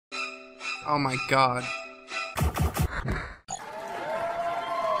Oh my god.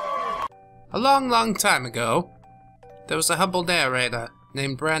 A long, long time ago, there was a humble narrator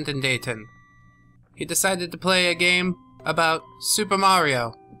named Brandon Dayton. He decided to play a game about Super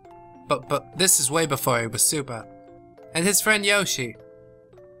Mario. But this is way before he was Super. And his friend Yoshi.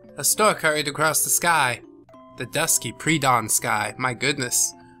 A stork hurried across the sky. The dusky pre-dawn sky. My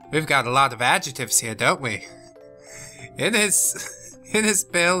goodness. We've got a lot of adjectives here, don't we? In his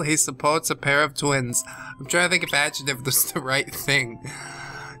bill, he supports a pair of twins. I'm trying to think if adjective was the right thing.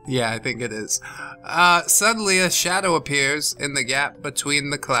 Yeah, I think it is. Suddenly a shadow appears in the gap between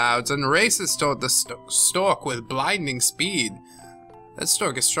the clouds and races toward the stork with blinding speed. That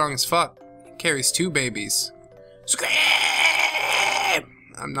stork is strong as fuck. He carries 2 babies. Scream!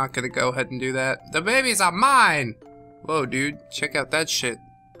 I'm not gonna go ahead and do that. The babies are mine! Whoa, dude. Check out that shit.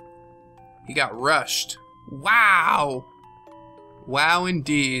 He got rushed. Wow! Wow,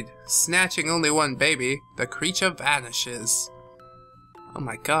 indeed. Snatching only 1 baby, the creature vanishes. Oh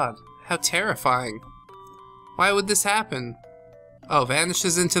my god. How terrifying. Why would this happen? Oh,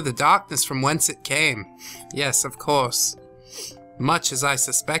 vanishes into the darkness from whence it came. Yes, of course. Much as I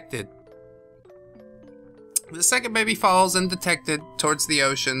suspected. The second baby falls undetected towards the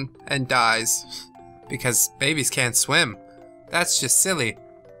ocean and dies. Because babies can't swim. That's just silly.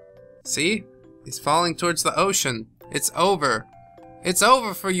 See? He's falling towards the ocean. It's over. It's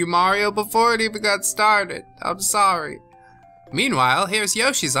over for you, Mario, before it even got started. I'm sorry. Meanwhile, here's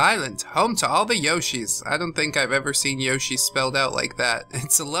Yoshi's Island, home to all the Yoshis. I don't think I've ever seen Yoshi spelled out like that.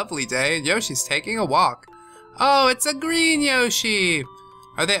 It's a lovely day, and Yoshi's taking a walk. Oh, it's a green Yoshi!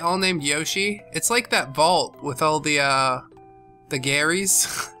 Are they all named Yoshi? It's like that vault with all the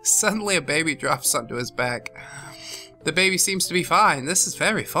Garys. Suddenly a baby drops onto his back. The baby seems to be fine. This is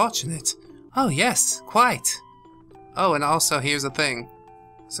very fortunate. Oh yes, quite. Oh, and also here's a thing.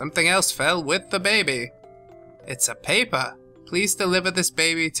 Something else fell with the baby. It's a paper. Please deliver this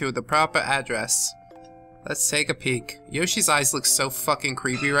baby to the proper address. Let's take a peek. Yoshi's eyes look so fucking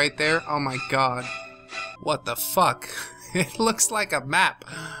creepy right there. Oh my god. What the fuck? It looks like a map.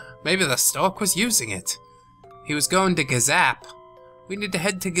 Maybe the stork was using it. He was going to Gazap. We need to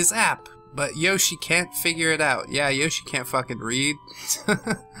head to Gazap. But Yoshi can't figure it out. Yeah, Yoshi can't fucking read.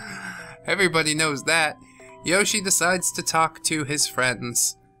 Everybody knows that. Yoshi decides to talk to his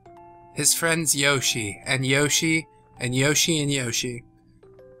friends. His friends Yoshi, and Yoshi, and Yoshi, and Yoshi.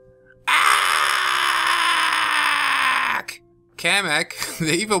 Ah! Kamek,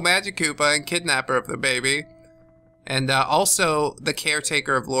 the evil Magic Koopa and kidnapper of the baby. And also the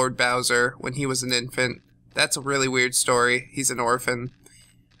caretaker of Lord Bowser when he was an infant. That's a really weird story. He's an orphan.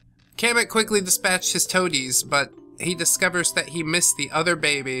 Kamek quickly dispatched his toadies, but he discovers that he missed the other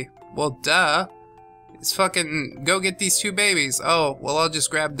baby. Well, duh. It's fucking go get these 2 babies. Oh, well, I'll just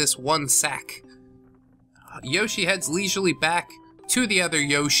grab this 1 sack. Yoshi heads leisurely back to the other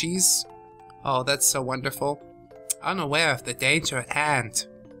Yoshis. Oh, that's so wonderful. Unaware of the danger at hand.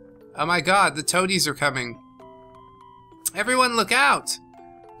 Oh my god, the toadies are coming. Everyone look out!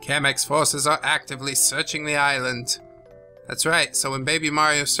 Kamek's forces are actively searching the island. That's right, so when baby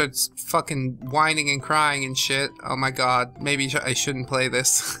Mario starts fucking whining and crying and shit, oh my god, maybe I shouldn't play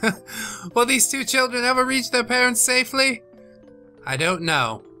this. Will these 2 children ever reach their parents safely? I don't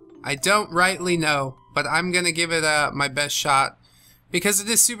know. I don't rightly know, but I'm gonna give it my best shot. Because it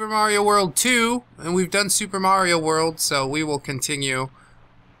is Super Mario World 2, and we've done Super Mario World, so we will continue.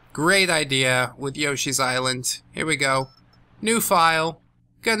 Great idea with Yoshi's Island. Here we go. New file.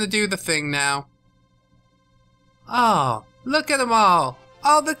 Gonna do the thing now. Oh, look at them all!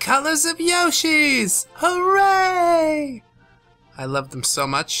 All the colors of Yoshi's! Hooray! I love them so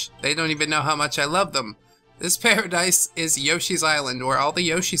much, they don't even know how much I love them. This paradise is Yoshi's Island, where all the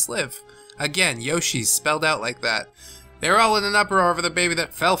Yoshis live. Again, Yoshi's spelled out like that. They're all in an uproar over the baby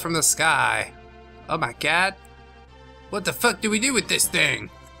that fell from the sky. Oh my god. What the fuck do we do with this thing?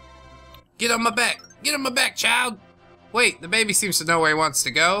 Get on my back! Get on my back, child! Wait, the baby seems to know where he wants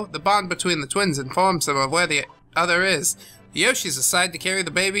to go. The bond between the twins informs them of where the other is. The Yoshis decide to carry the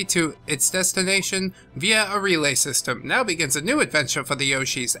baby to its destination via a relay system. Now begins a new adventure for the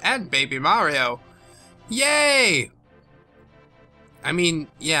Yoshis and baby Mario. Yay! I mean,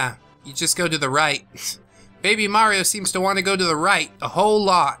 yeah, you just go to the right. Baby Mario seems to want to go to the right a whole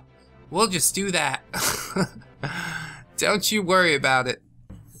lot. We'll just do that. Don't you worry about it.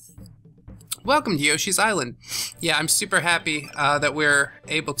 Welcome to Yoshi's Island. Yeah, I'm super happy that we're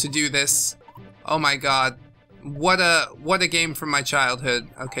able to do this. Oh my god. What a game from my childhood.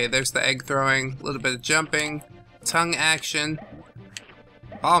 Okay, there's the egg throwing, a little bit of jumping, tongue action.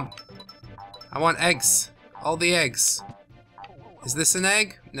 I want eggs. All the eggs. Is this an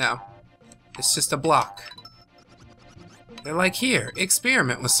egg? No. It's just a block. They're like, here,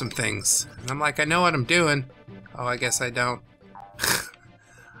 experiment with some things. And I'm like, I know what I'm doing. Oh, I guess I don't.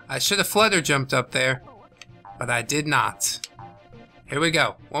 I should have flutter jumped up there, but I did not. Here we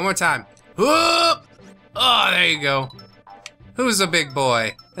go. One more time. Whoop! Oh, there you go. Who's a big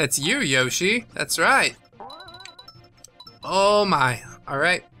boy? That's you, Yoshi. That's right. Oh my.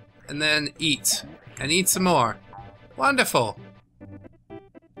 Alright. And then eat. And eat some more. Wonderful.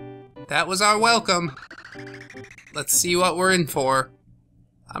 That was our welcome. Let's see what we're in for.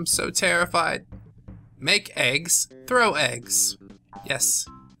 I'm so terrified. Make eggs. Throw eggs. Yes.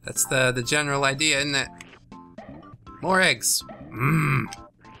 That's the general idea, isn't it? More eggs. Mmm.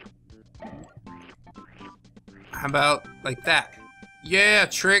 How about like that? Yeah,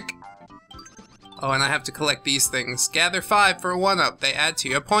 trick. Oh, and I have to collect these things. Gather 5 for a 1-up. They add to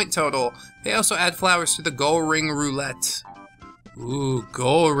your point total. They also add flowers to the gold ring roulette. Ooh,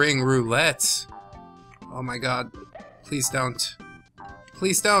 gold ring roulette. Oh my god. Please don't.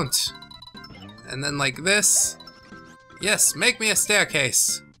 Please don't. And then like this. Yes, make me a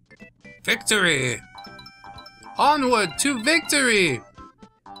staircase. Victory! Onward to victory!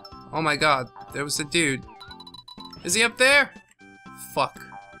 Oh my god, there was a dude. Is he up there? Fuck.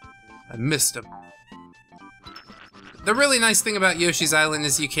 I missed him. The really nice thing about Yoshi's Island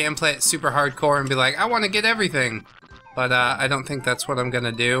is you can play it super hardcore and be like, I want to get everything. But I don't think that's what I'm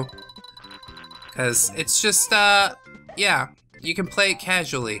gonna do. Because it's just, yeah, you can play it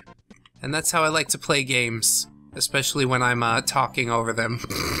casually. And that's how I like to play games. Especially when I'm talking over them.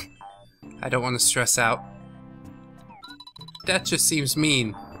 I don't want to stress out. That just seems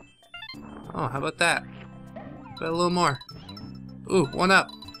mean. Oh, how about that? But a little more. Ooh, 1-up.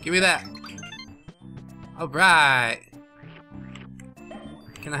 Give me that. Alright.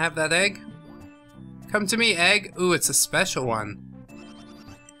 Can I have that egg? Come to me, egg. Ooh, it's a special one.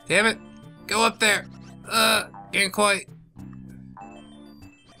 Damn it. Go up there. Can't quite.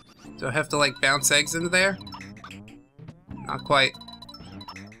 Do I have to, like, bounce eggs into there? Not quite.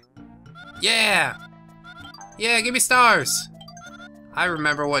 Yeah! Yeah, give me stars! I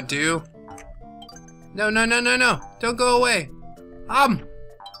remember what do. No, no, no, no, no. Don't go away.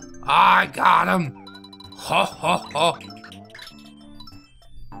 I got him. Ho, ho, ho.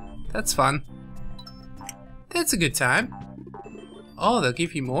 That's fun. That's a good time. Oh, they'll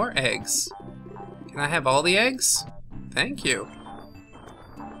give you more eggs. Can I have all the eggs? Thank you.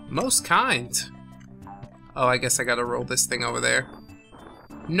 Most kind. Oh, I guess I gotta roll this thing over there.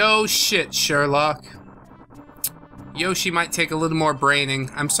 No shit, Sherlock. Yoshi might take a little more braining.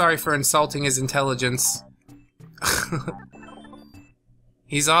 I'm sorry for insulting his intelligence.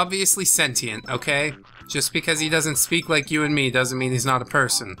 He's obviously sentient, okay? Just because he doesn't speak like you and me doesn't mean he's not a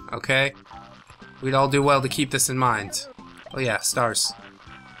person, okay? We'd all do well to keep this in mind. Oh yeah, stars.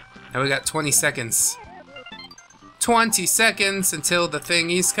 Now we got 20 seconds. 20 seconds until the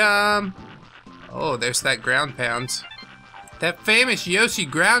thingies come. Oh, there's that ground pound. That famous Yoshi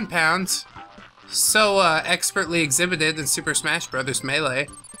ground pound. So, expertly exhibited in Super Smash Bros. Melee.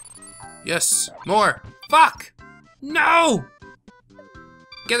 Yes, more. Fuck! No!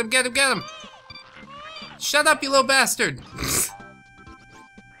 Get him, get him, get him! Shut up, you little bastard!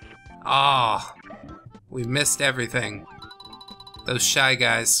 Ah, we missed everything. Those shy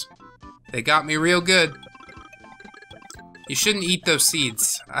guys. They got me real good. You shouldn't eat those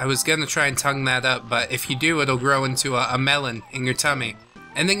seeds. I was gonna try and tongue that up, but if you do, it'll grow into a melon in your tummy.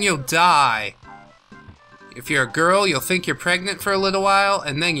 And then you'll die. If you're a girl, you'll think you're pregnant for a little while,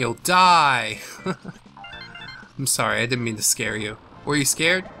 and then you'll die. I'm sorry, I didn't mean to scare you. Were you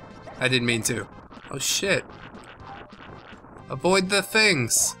scared? I didn't mean to. Oh shit. Avoid the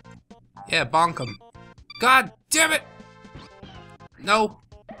things. Yeah, bonk them. God damn it! No.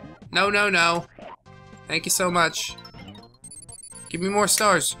 No, no, no. Thank you so much. Give me more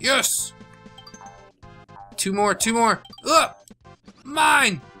stars. Yes! 2 more, 2 more. Ugh!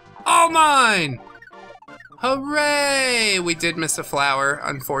 Mine! All mine! Hooray! We did miss a flower.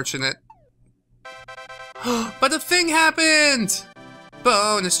 Unfortunate. But a thing happened!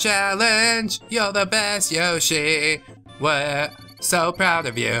 Bonus challenge! You're the best, Yoshi! We're so proud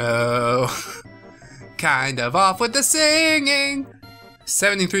of you! Kind of off with the singing!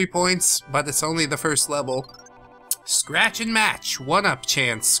 73 points, but it's only the first level. Scratch and match, 1-up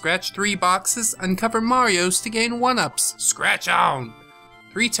chance. Scratch 3 boxes, uncover Marios to gain 1-ups. Scratch on!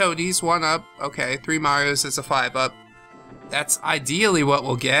 3 Toadies, 1-up. Okay, 3 Marios is a 5-up. That's ideally what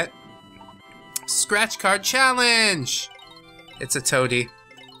we'll get. Scratch card challenge! It's a Toadie.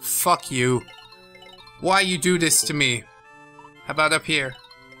 Fuck you. Why you do this to me? How about up here?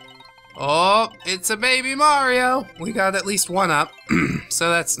 Oh, it's a baby Mario! We got at least 1-up, so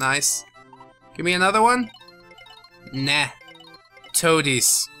that's nice. Give me another one? Nah.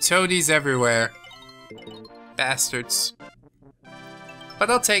 Toadies. Toadies everywhere. Bastards. But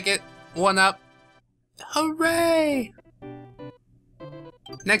I'll take it. One up. Hooray!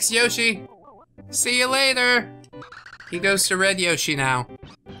 Next Yoshi. See you later. He goes to Red Yoshi now.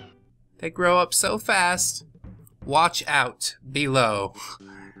 They grow up so fast. Watch out below.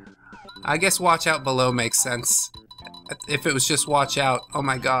 I guess watch out below makes sense. If it was just watch out, oh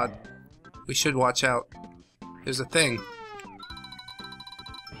my god. We should watch out. There's a thing.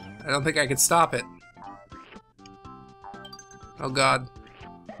 I don't think I can stop it. Oh god.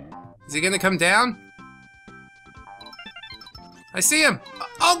 Is he gonna come down? I see him!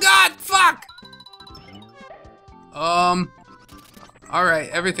 Oh god! Fuck! Alright,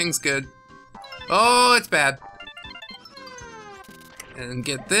 everything's good. Oh, it's bad. And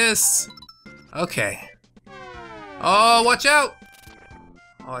get this. Okay. Oh, watch out!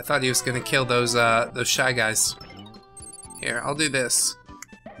 Oh, I thought he was gonna kill those Shy Guys. Here, I'll do this.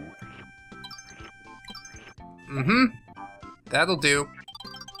 That'll do.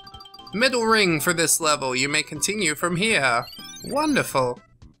 Middle ring for this level. You may continue from here. Wonderful.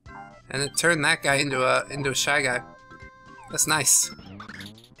 And it turned that guy into a Shy Guy. That's nice.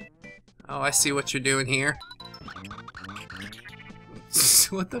 Oh, I see what you're doing here.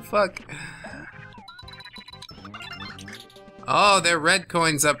 What the fuck? Oh, there are red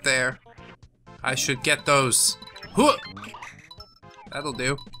coins up there. I should get those. Huh! That'll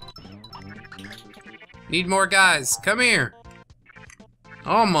do. Need more guys. Come here.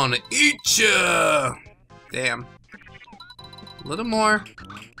 I'm gonna eat ya! Damn. A little more.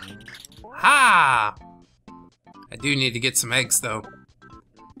 Ha! I do need to get some eggs, though.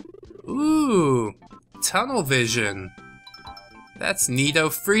 Ooh, tunnel vision. That's Neato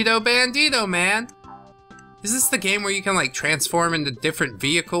Frito Bandito, man. Is this the game where you can, like, transform into different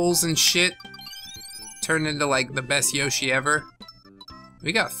vehicles and shit? Turn into, like, the best Yoshi ever?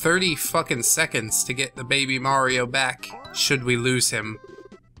 We got 30 fucking seconds to get the baby Mario back, should we lose him.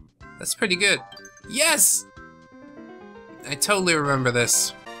 That's pretty good. Yes! I totally remember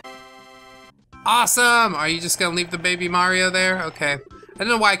this. Awesome! Are you just gonna leave the baby Mario there? Okay. I don't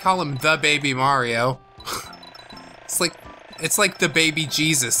know why I call him the baby Mario. It's like the baby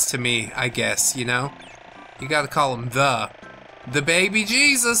Jesus to me, I guess, you know? You gotta call him the baby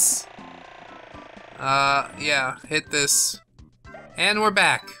Jesus! Yeah, hit this. And we're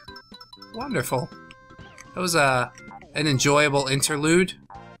back. Wonderful. That was, an enjoyable interlude.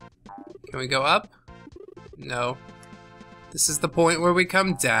 Can we go up? No. This is the point where we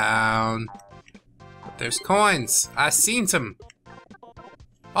come down. But there's coins. I seen them.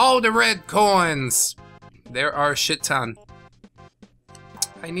 Oh, the red coins! There are a shit ton.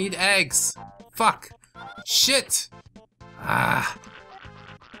 I need eggs. Fuck. Shit! Ah.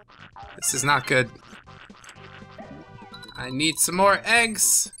 This is not good. I need some more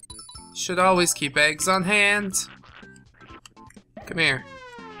eggs. Should always keep eggs on hand. Come here.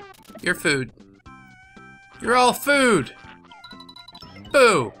 You're food. You're all food!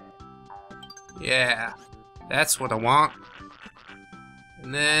 Boo! Yeah. That's what I want.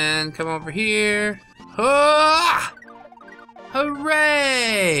 And then come over here. Ah!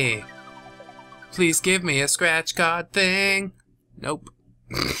 Hooray! Please give me a scratch card thing. Nope.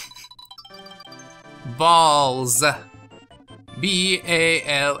 Balls.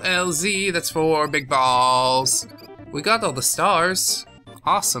 B-A-L-L-Z. That's for big balls. We got all the stars.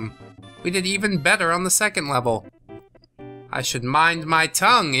 Awesome. We did even better on the second level. I should mind my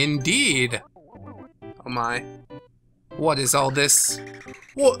tongue, indeed. Oh my. What is all this?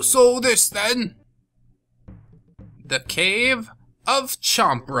 What's all this, then? The Cave of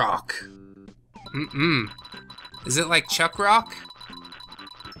Chomp Rock. Is it like Chuck Rock?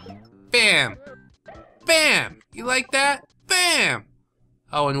 Bam! Bam! You like that? Bam!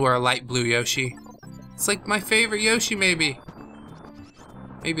 Oh, and we're a light blue Yoshi. It's like my favorite Yoshi, maybe.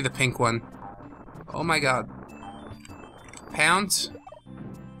 Maybe the pink one. Oh my god. Pound?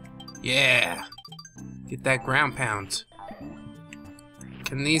 Yeah. Get that ground pound.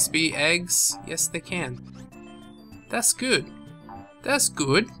 Can these be eggs? Yes, they can. That's good. That's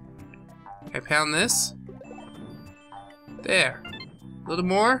good. Can I pound this? There. A little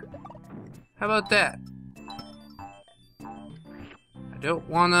more? How about that? I don't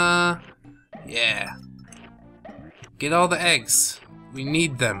wanna... Yeah. Get all the eggs. We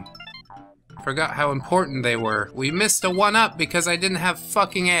need them. Forgot how important they were. We missed a 1-up because I didn't have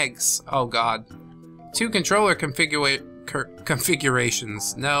fucking eggs. Oh god. 2 controller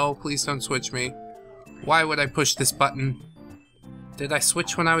configurations. No, please don't switch me. Why would I push this button? Did I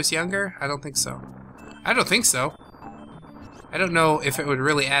switch when I was younger? I don't think so. I don't think so. I don't know if it would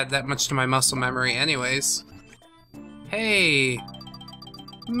really add that much to my muscle memory anyways. Hey!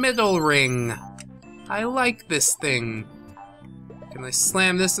 Middle ring. I like this thing. Can I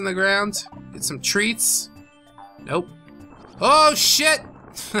slam this in the ground? Get some treats? Nope. Oh shit!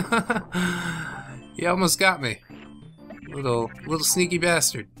 He almost got me. Little sneaky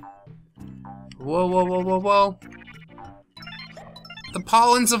bastard. Whoa, whoa, whoa, whoa, whoa. The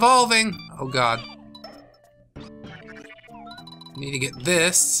pollen's evolving! Oh god. Need to get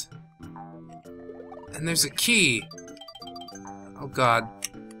this. And there's a key. Oh god.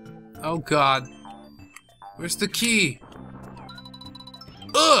 Oh god. Where's the key?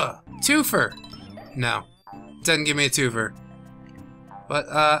 Ugh! Twofer! No. Doesn't give me a twofer. But,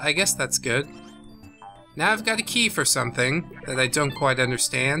 I guess that's good. Now I've got a key for something that I don't quite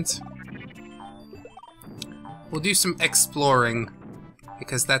understand. We'll do some exploring.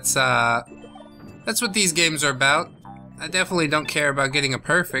 Because that's what these games are about. I definitely don't care about getting a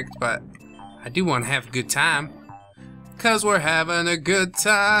perfect, but I do want to have a good time. 'Cause we're having a good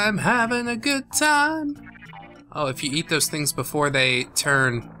time, having a good time. Oh, if you eat those things before they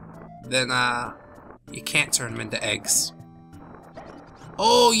turn, then, you can't turn them into eggs.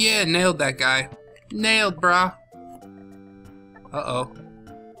 Oh, yeah, nailed that guy. Nailed, brah. Uh-oh.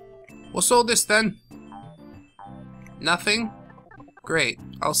 What's all this, then? Nothing? Great.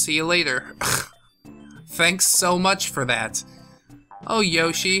 I'll see you later. Thanks so much for that. Oh,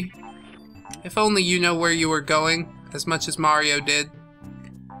 Yoshi. If only you know where you were going, as much as Mario did.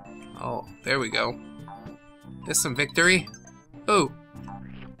 Oh, there we go. There's some victory. Oh.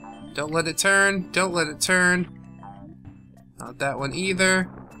 Don't let it turn. Don't let it turn. Not that one either.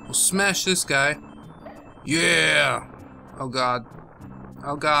 We'll smash this guy. Yeah! Oh god.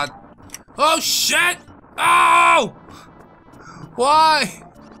 Oh god. Oh shit! Oh! Why?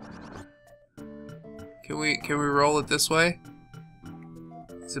 Can we roll it this way?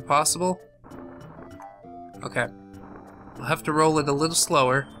 Is it possible? Okay. We'll have to roll it a little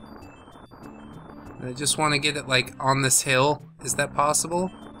slower. I just want to get it like on this hill. Is that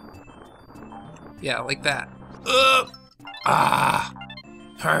possible? Yeah, like that. Ugh! Ah!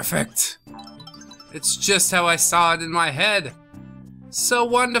 Perfect. It's just how I saw it in my head. So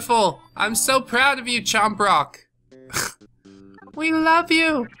wonderful. I'm so proud of you, Chomp Rock. We love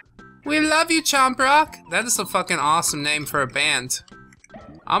you. We love you, Chomp Rock. That is a fucking awesome name for a band.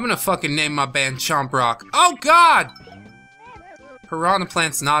 I'm gonna fucking name my band Chomp Rock. Oh god! Piranha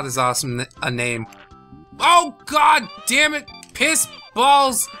Plant's not as awesome a name. Oh god damn it! Piss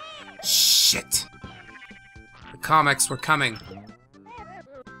balls! Shit. The comics were coming.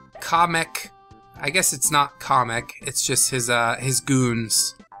 Comic. I guess it's not comic, it's just his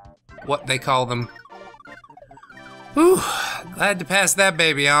goons. What they call them. Whew, glad to pass that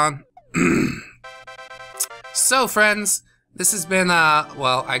baby on. So friends, this has been,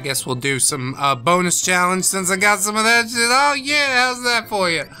 well, I guess we'll do some, bonus challenge since I got some of that shit. Oh yeah, how's that for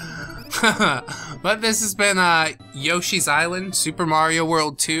you? But this has been, Yoshi's Island, Super Mario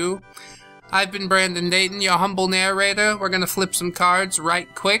World 2. I've been Brandon Dayton, your humble narrator. We're gonna flip some cards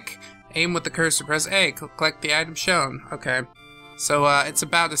right quick. Aim with the cursor, press A, collect the item shown. Okay. So, it's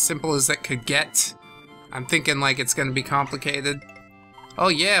about as simple as it could get. I'm thinking like it's gonna be complicated. Oh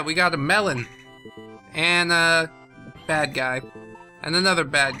yeah, we got a melon. And a bad guy. And another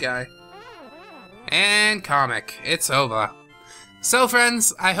bad guy. And comic. It's over. So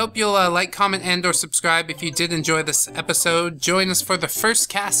friends, I hope you'll like, comment, and or subscribe if you did enjoy this episode. Join us for the first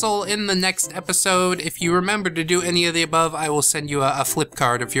castle in the next episode. If you remember to do any of the above, I will send you a flip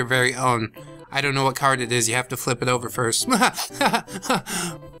card of your very own. I don't know what card it is, you have to flip it over first.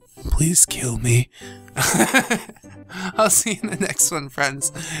 Please kill me. I'll see you in the next one,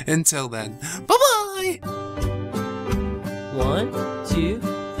 friends. Until then, bye-bye! 1, 2,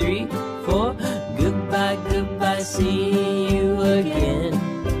 3, 4. Goodbye, goodbye, see you again.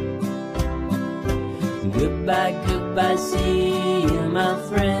 Goodbye, goodbye, see you, my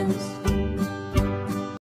friends.